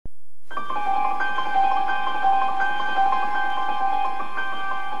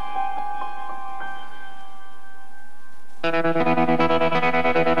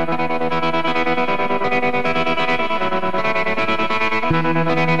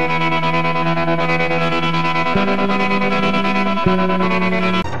What's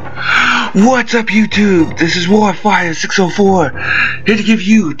up, YouTube? This is Warfire604 here to give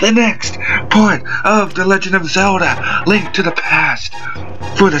you the next part of The Legend of Zelda: Link to the Past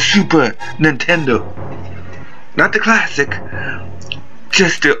for the Super Nintendo. Not the classic,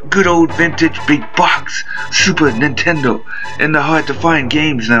 just a good old vintage big box Super Nintendo in the hard to find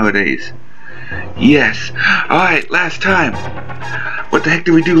games nowadays. Yes. Alright, last time. What the heck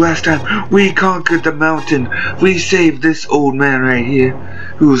did we do last time? We conquered the mountain. We saved this old man right here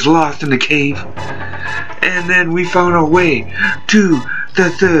who was lost in the cave. And then we found our way to the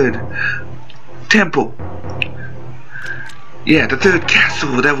third temple. Yeah, the third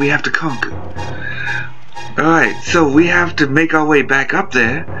castle that we have to conquer. Alright, so we have to make our way back up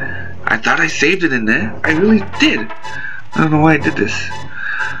there. I thought I saved it in there. I really did. I don't know why I did this.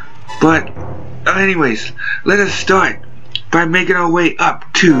 But, anyways, let us start by making our way up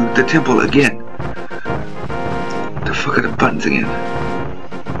to the temple again. What the fuck are the buttons again?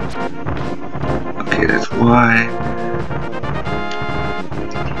 Okay, that's why.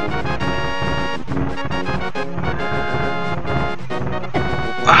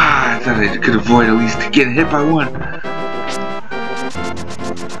 I thought I could avoid at least getting hit by one.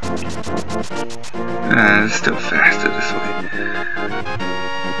 It's still faster this way.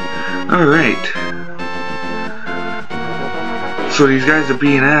 Alright. So these guys are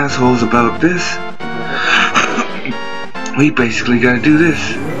being assholes about this. We basically gotta do this.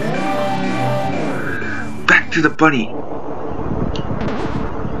 Back to the bunny.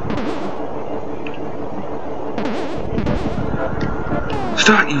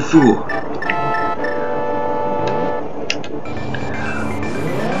 Start, you fool.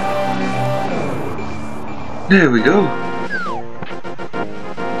 There we go.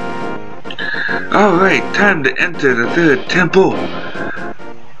 Alright, time to enter the third temple.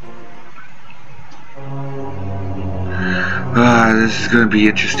 This is gonna be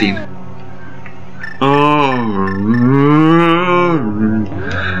interesting. Oh,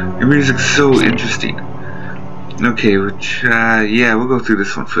 the music's so interesting. Okay, which, yeah, we'll go through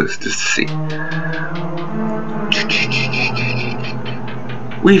this one first, just to see.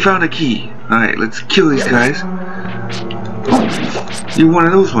 We found a key. Alright, let's kill these guys. Oh, you're one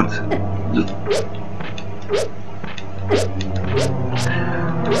of those ones.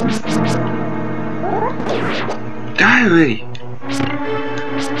 Die already.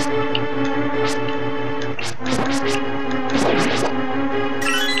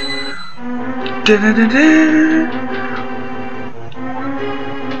 Da-da-da-da.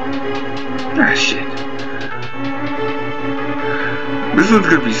 Ah, shit. This one's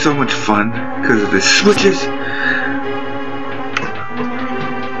gonna be so much fun because of the switches.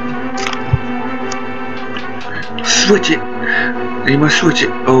 Switch it. You must switch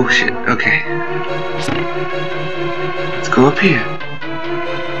it. Oh shit. Okay. Let's go up here.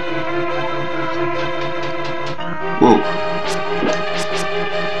 Whoa.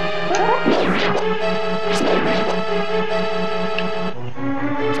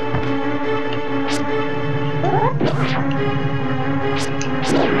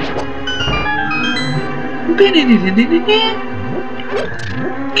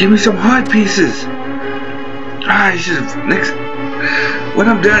 Give me some heart pieces. I should have next. When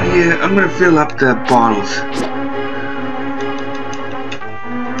I'm done here, I'm gonna fill up the bottles.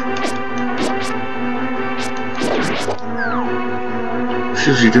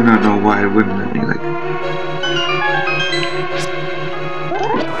 Seriously, do not know why it wouldn't let me like.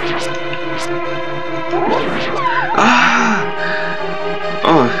 Ah!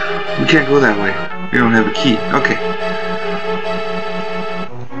 Oh, we can't go that way. We don't have a key. Okay.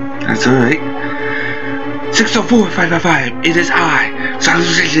 That's alright. 604-555. It is I,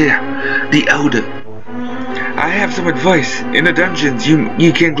 the Elder. I have some advice. In the dungeons,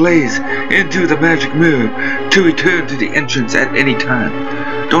 you can glaze into the magic mirror to return to the entrance at any time.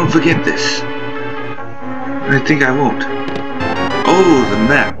 Don't forget this. I think I won't. Oh, the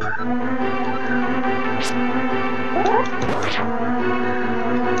map.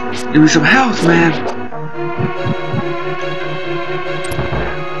 Give me some health, man.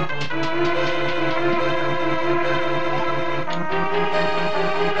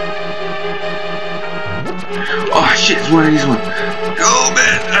 Oh shit, it's one of these ones. Oh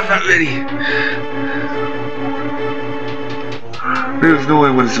man, I'm not ready. There's no way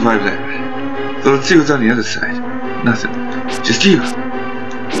I'm gonna survive that. So let's see what's on the other side. Nothing. Just you.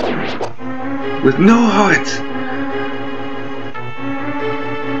 With no hearts.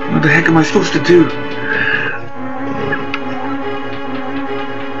 What the heck am I supposed to do?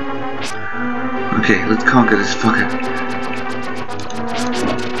 Okay, let's conquer this fucker.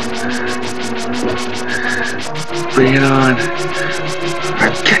 Bring it on.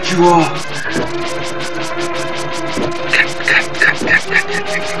 I catch you all. Cut.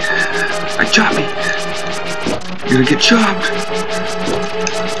 I chop me. You're gonna get chopped.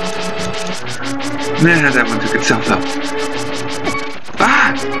 Nah, that one took itself out.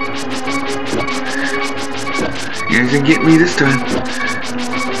 Ah! You guys didn't get me this time.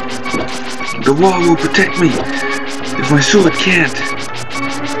 The wall will protect me if my sword can't.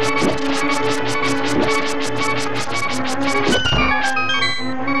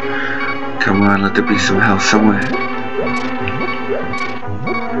 Come on, let there be some health somewhere.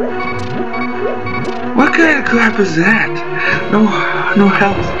 What kind of crap is that? No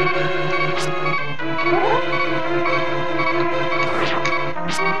health.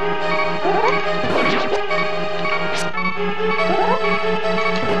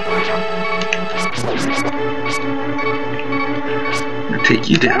 I'll take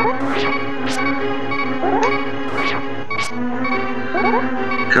you down.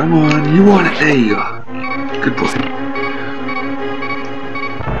 Come on, you want it. There you go. Good boy.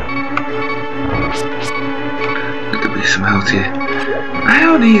 Let there be some health here. I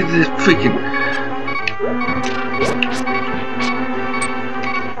don't need this freaking...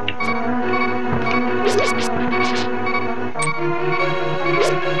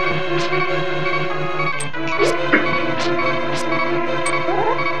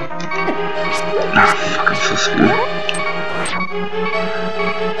 Ah, fuck, I'm so screwed.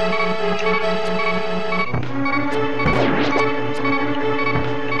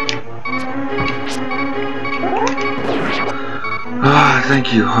 Ah,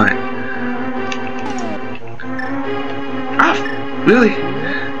 thank you, alright. Ah, really?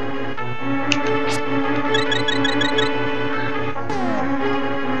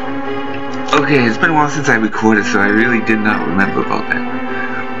 Okay, it's been a while since I recorded, so I really did not remember about that.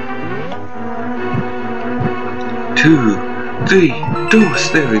 2, 3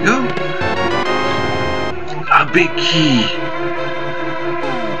 doors, there we go. A big key.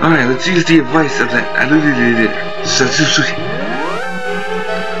 Alright, let's use the advice of that.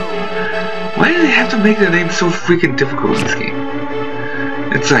 Why do they have to make their name so freaking difficult in this game?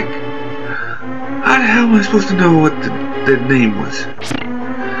 It's like, how the hell am I supposed to know what the name was?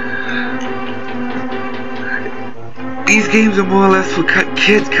 These games are more or less for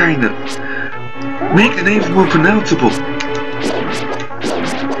kids, kind of. Make the names more pronounceable.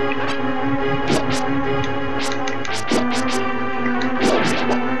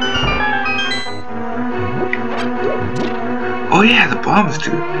 Oh yeah, the bombs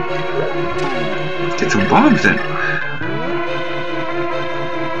too. Let's get some bombs then.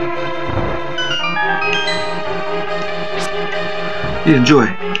 You enjoy.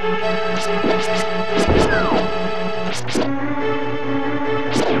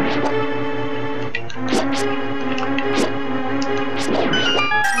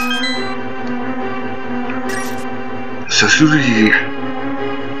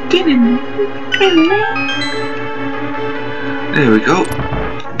 There we go.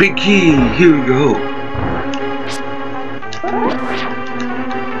 Big key. Here we go.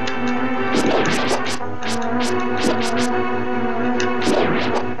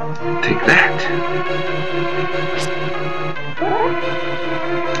 Take that.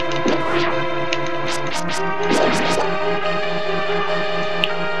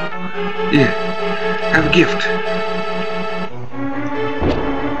 Yeah. Have a gift.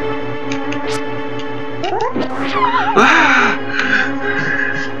 Ah!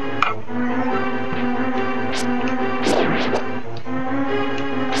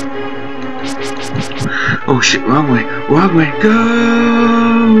 Oh shit, wrong way, go!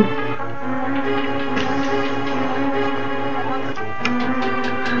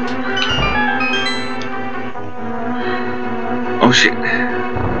 Oh shit, I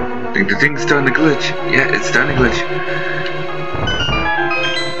think the thing's starting to glitch. Yeah, it's starting to glitch.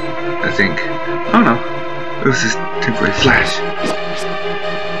 I think. Oh no. It was just temporary flash.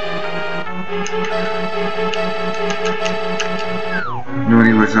 No,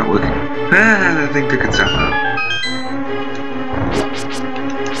 anyway, it's not working. Ah, that thing took itself out.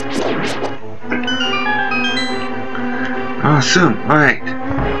 Awesome. Alright.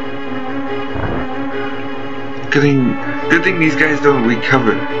 Good thing these guys don't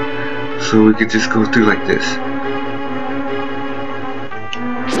recover. So we could just go through like this.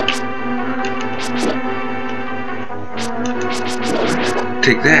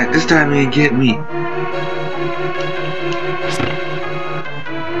 Take that. This time you ain't getting me.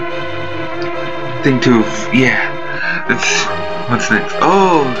 Thing 2. Yeah. That's... What's next?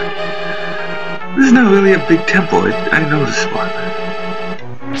 Oh! This is not really a big temple. I know this spot.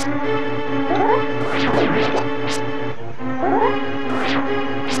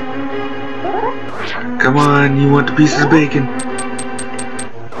 Come on, you want the pieces of bacon.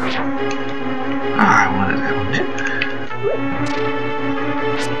 Ah, I wanted that one too.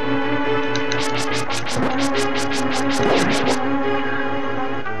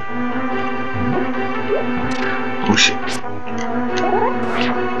 Oh shit.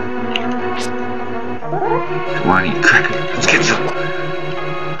 Come on, eat cracker. Let's get some.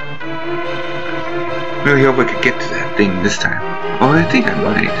 Really hope I could get to that thing this time. Oh, I think I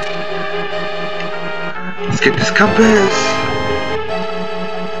might. Let's get this compass.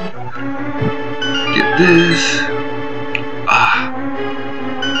 Get this. Ah.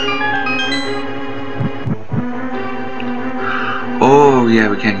 Oh, yeah,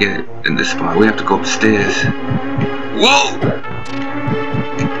 we can't get it in this spot. We have to go upstairs. Whoa!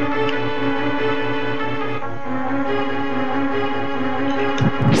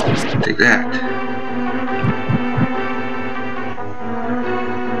 Take that.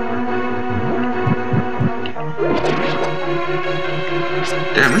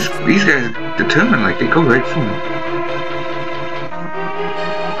 Damn, these guys are determined, like they go right for me.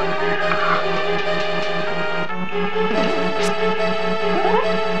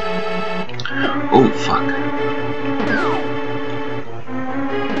 Oh, fuck.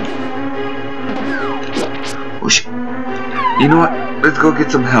 Oh, shit. You know what? Let's go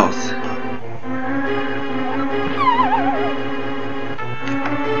get some health.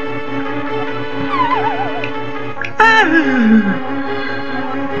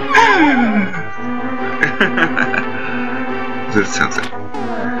 That sounds like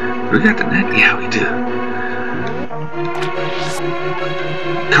we got the net. Yeah, we do.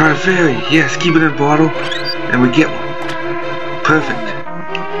 Carter Fairy. Yes, keep it in a bottle, and we get one. Perfect.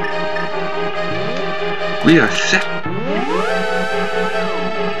 We are set.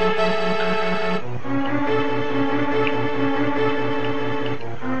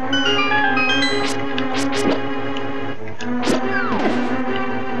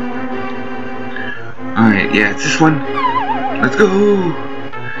 Alright, yeah, it's this one. Let's go!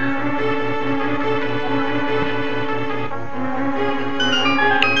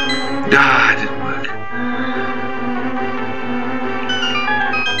 Ah, it didn't work.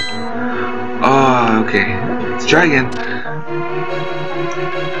 Oh, okay. Let's try again.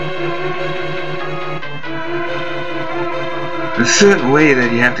 There's a certain way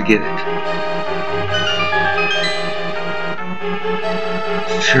that you have to get it.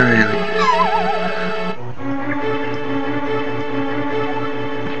 Let's try it like this.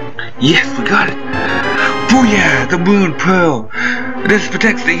 Yes, we got it! Booyah! The Moon Pearl! This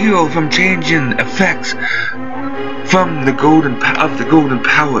protects the hero from changing effects from the golden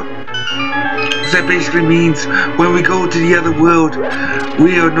power. So that basically means when we go to the other world,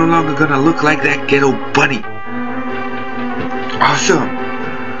 we are no longer gonna look like that ghetto bunny. Awesome!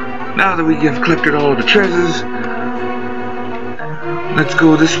 Now that we have collected all of the treasures, let's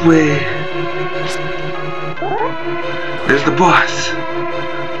go this way. There's the boss.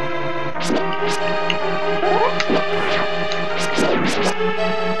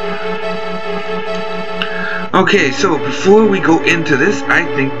 Okay, so before we go into this, I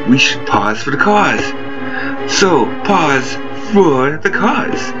think we should pause for the cause. So, pause for the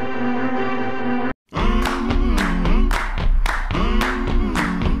cause.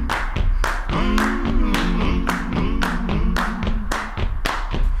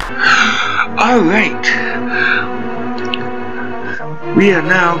 Alright. We are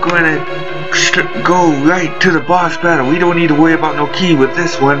now going to go right to the boss battle. We don't need to worry about no key with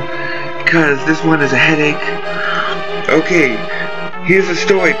this one, because this one is a headache. Okay, here's a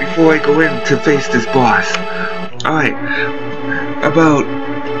story before I go in to face this boss. Alright,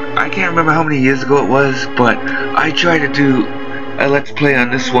 I can't remember how many years ago it was, but I tried to do a Let's Play on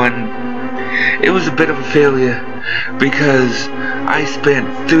this one. It was a bit of a failure, because I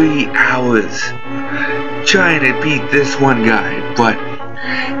spent 3 hours trying to beat this one guy, but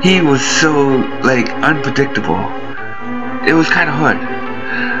he was so, like, unpredictable. It was kind of hard.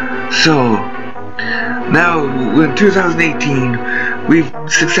 So, now, in 2018, we've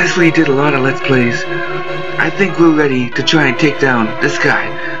successfully did a lot of Let's Plays. I think we're ready to try and take down this guy.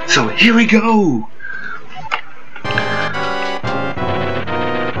 So, here we go!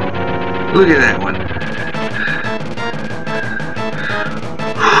 Look at that one.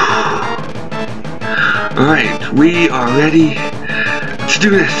 Alright, we are ready. Let's do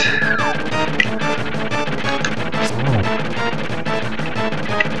this.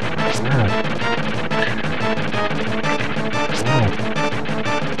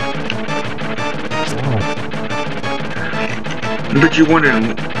 But you're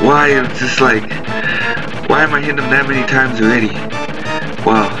wondering why it's just like, why am I hitting him that many times already?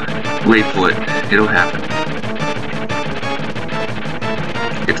 Well, wait for it. it'll happen.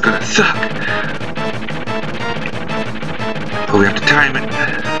 It's gonna suck. But we have to time it.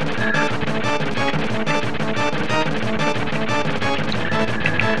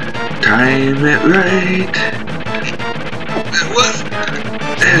 Time it right. What?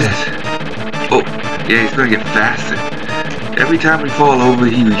 There it is. Oh, yeah, he's gonna get faster. Every time we fall over,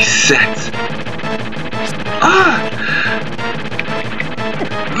 he resets. Ah!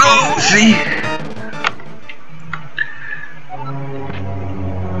 No! See?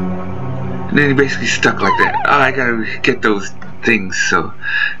 And then he basically stuck like that. Oh, I gotta get those things, so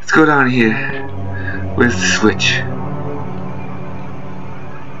let's go down here. Where's the switch?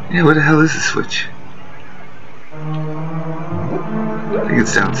 Yeah, where the hell is the switch? I think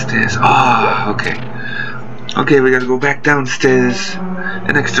it's downstairs. Oh, okay. Okay, we gotta go back downstairs.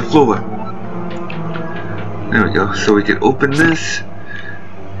 An extra floor. There we go. So we can open this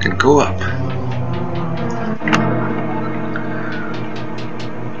and go up.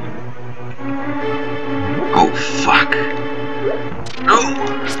 Oh, fuck. No!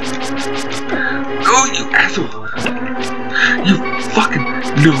 No, you asshole! You fucking...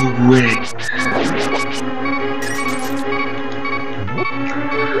 No way!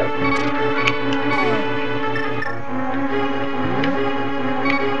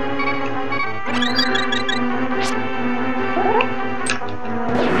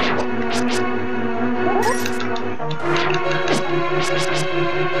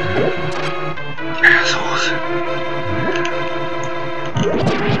 Assholes.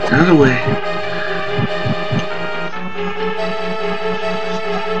 Another way.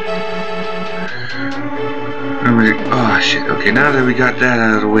 Oh shit, okay, now that we got that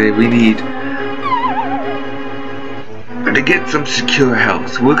out of the way, we need to get some secure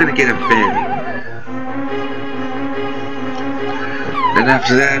health. We're gonna get a berry. Then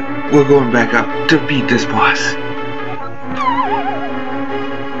after that, we're going back up to beat this boss.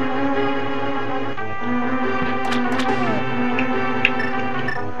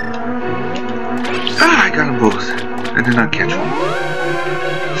 Ah, I got them both. I did not catch one.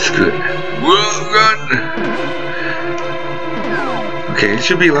 Screw it. Whoa, run! Okay, it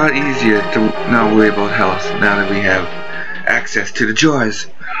should be a lot easier to not worry about health now that we have access to the jars.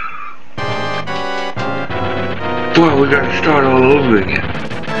 Boy, we gotta start all over again.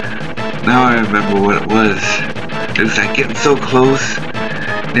 Now I remember what it was. It was like getting so close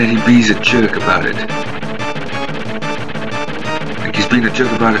that he be's a jerk about it. Like he's being a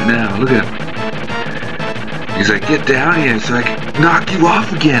jerk about it now. Look at him. He's like, get down here so I can knock you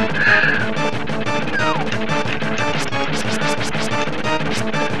off again.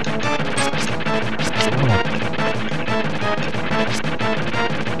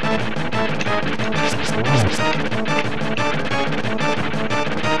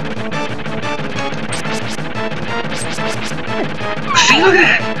 See, look at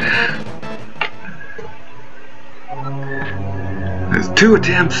that! There's 2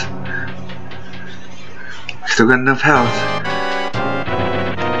 attempts. Still got enough health.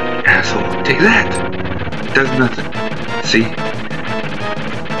 Asshole, take that! It does nothing. See?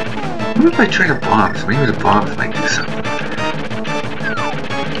 What if I try the bombs? Maybe the bombs might do something.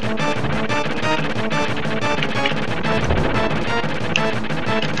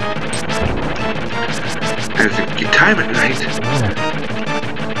 If you time it right.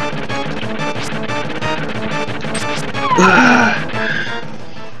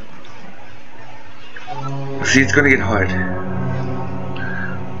 See, it's gonna get hard.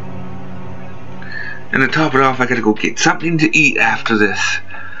 And to top it off, I gotta go get something to eat after this.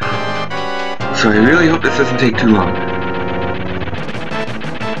 So I really hope this doesn't take too long.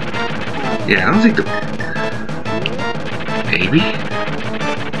 Yeah, I don't think the... Maybe?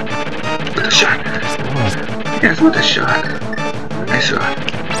 With a shot. Yeah, it's with a shot. Nice shot.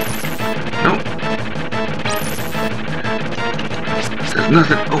 Nope. There's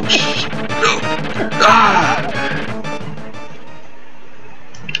nothing. Oh, shh. No. Ah!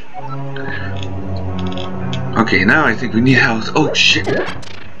 Okay, now I think we need health. Oh, shit.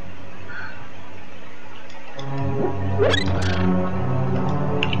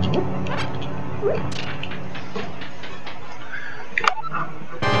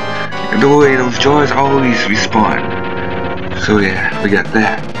 And the way those jars always respawn. So yeah, we got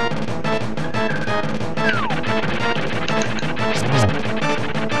that.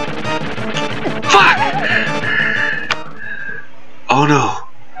 Fuck! Oh no.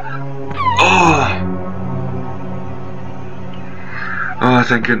 Oh! Oh,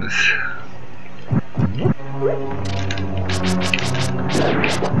 thank goodness.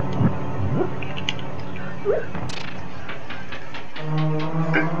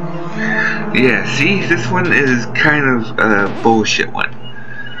 Yeah, see, this one is kind of a bullshit one.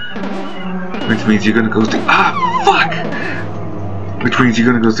 Which means you're gonna go through fuck! Which means you're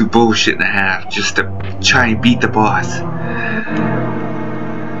gonna go through bullshit and a half just to try and beat the boss.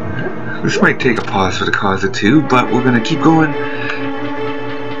 This might take a pause for the cause or two, but we're gonna keep going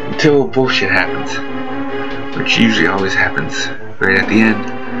until bullshit happens. Which usually always happens right at the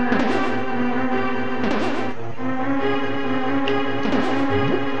end.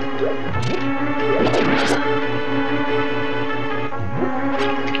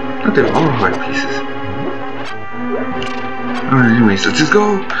 But they're all hard pieces. Alright, anyways, let's just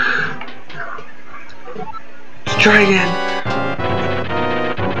go. Let's try again.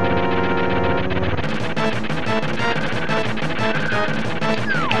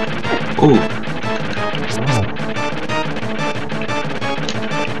 Oh.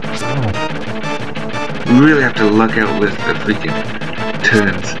 We really have to luck out with the freaking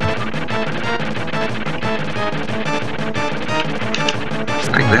turns.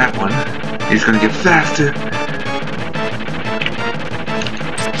 Like that one. He's gonna get faster.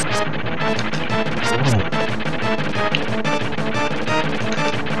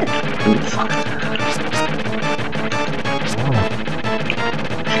 Oh, fuck.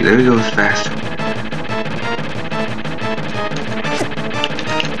 See, there he goes faster.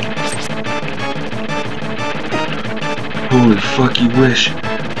 Holy fuck, you wish.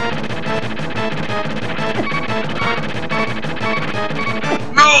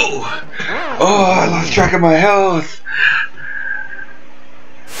 No! Oh, I lost track of my health.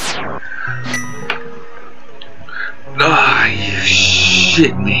 Ah, you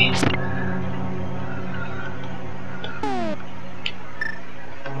shit me.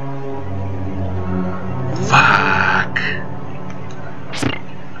 Fuck.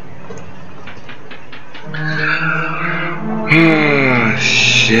 Oh,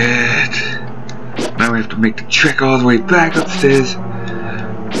 shit. Now we have to make the trek all the way back upstairs.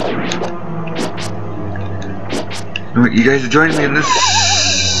 You guys are joining me in this.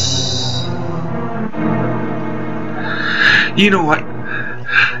 You know what?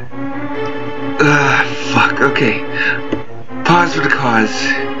 Fuck, okay. Pause for the cause.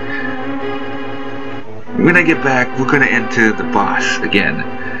 When I get back, we're gonna enter the boss again.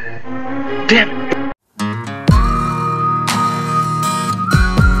 Damn it!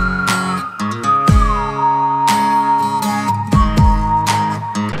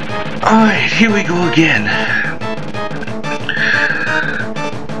 Alright, here we go again.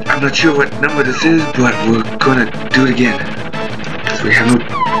 I'm not sure what number this is, but we're gonna do it again. Because we have no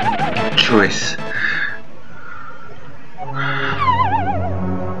choice.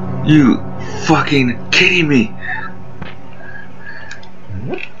 You fucking kidding me?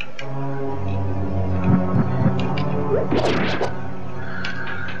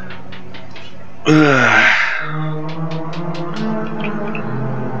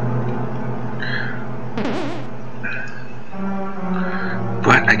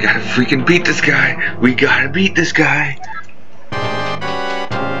 But I gotta freaking beat this guy. We gotta beat this guy.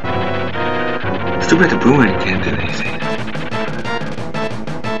 Still got the boomerang, can't do anything.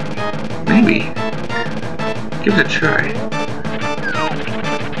 Maybe. Give it a try.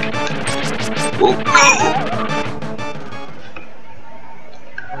 Oh, go!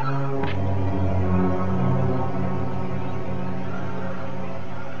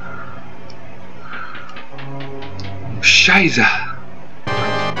 Scheiße.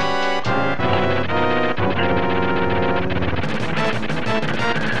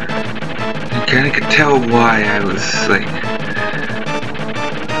 You kinda could tell why I was like...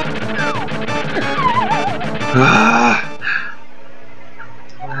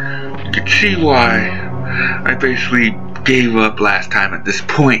 You can see why I basically gave up last time at this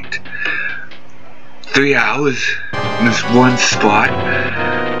point. 3 hours in this one spot.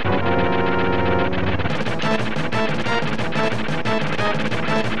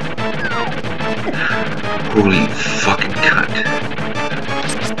 Holy fucking cunt.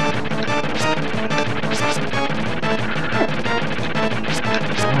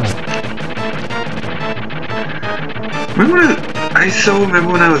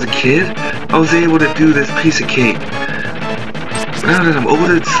 Remember when I was a kid? I was able to do this piece of cake. But now that I'm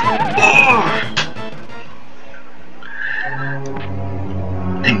older, it's... Oh!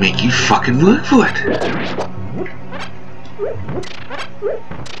 They make you fucking work for it.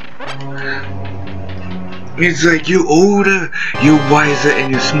 It's like you're older, you're wiser,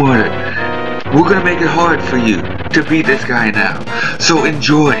 and you're smarter. We're gonna make it hard for you to beat this guy now. So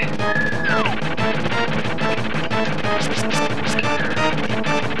enjoy.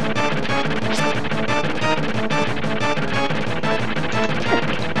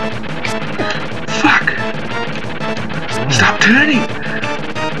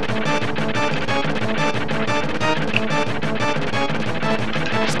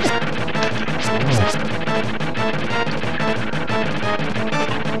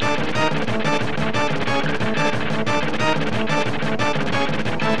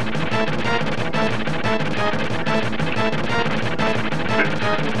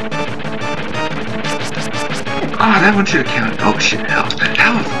 Ah, that one should have counted. Oh shit, health.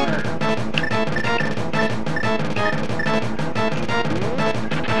 Health!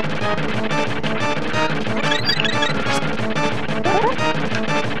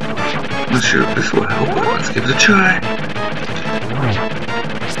 Not sure if this will help, but let's give it a try.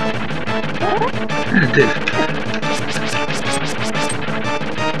 And it did.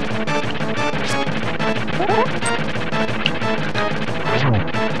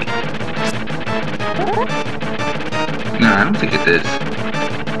 No, I don't think it did.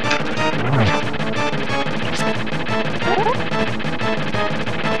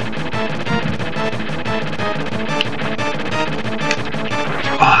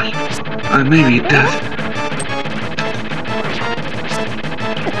 Oh, maybe it does.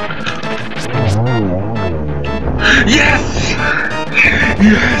 Yes!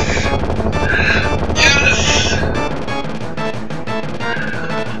 Yes! Yes!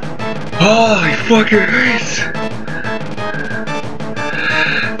 Holy fucking Christ!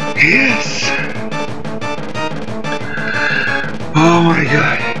 Yes! Oh my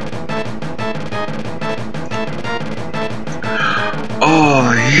god.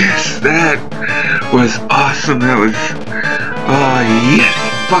 Oh yes, that was awesome. That was, oh yes,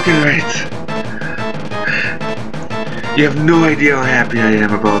 fucking right. You have no idea how happy I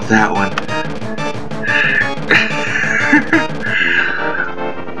am about that one.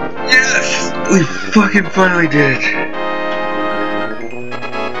 Yes, we fucking finally did it.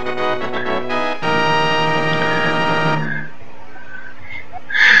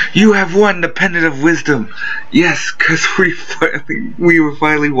 You have won the Pendant of Wisdom. Yes, because we were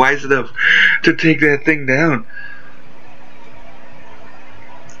finally wise enough to take that thing down.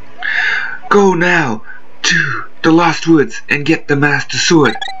 Go now to the Lost Woods and get the Master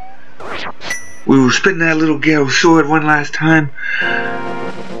Sword. We will spin that little ghetto sword one last time.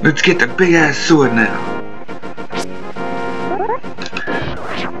 Let's get the big ass sword now.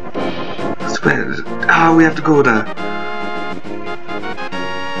 Ah, we have to go to...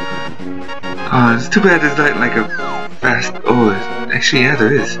 Oh, it's too bad there's not like a fast... Oh, actually, yeah,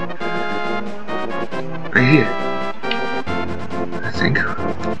 there is. Right here. I think.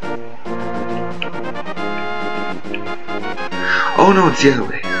 Oh no, it's the other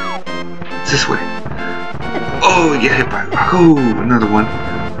way. It's this way. Oh, get hit by a rock. Oh, another one.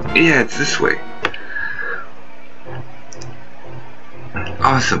 Yeah, it's this way.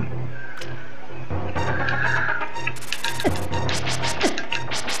 Awesome.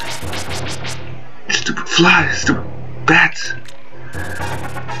 Stupid flies, stupid bats.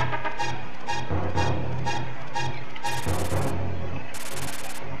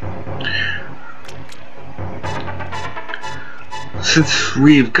 Since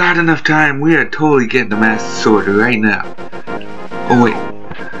we've got enough time, we are totally getting the Master Sword right now. Oh wait.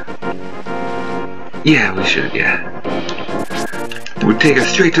 Yeah, we should, yeah. We'll take us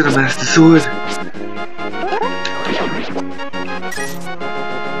straight to the Master Sword.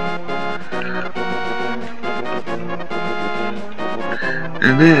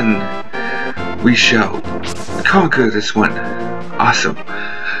 And then we shall conquer this one. Awesome.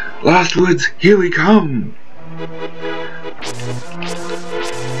 Lost Woods, here we come. I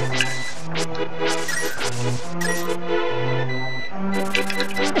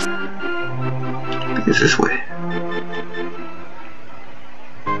think it's this way.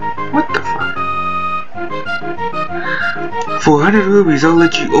 What the fuck? 400 rubies, I'll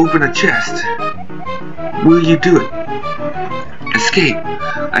let you open a chest. Will you do it? Escape.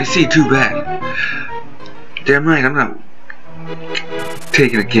 I see, too bad. Damn right, I'm not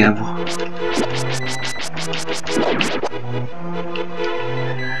taking a gamble.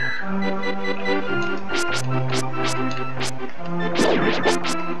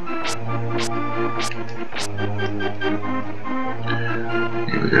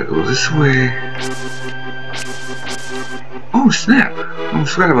 Here we gotta go this way. Oh snap! I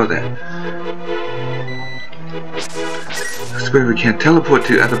almost forgot about that. I swear we can't teleport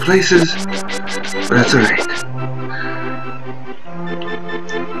to other places, but that's alright.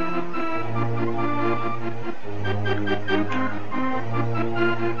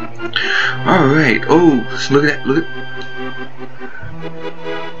 Alright, oh, look at that, look at...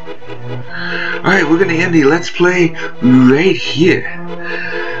 Alright, we're gonna end the Let's Play right here.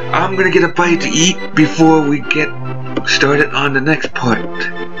 I'm gonna get a bite to eat before we get started on the next part.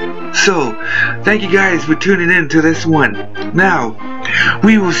 So, thank you guys for tuning in to this one. Now,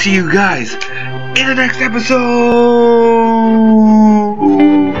 we will see you guys in the next episode!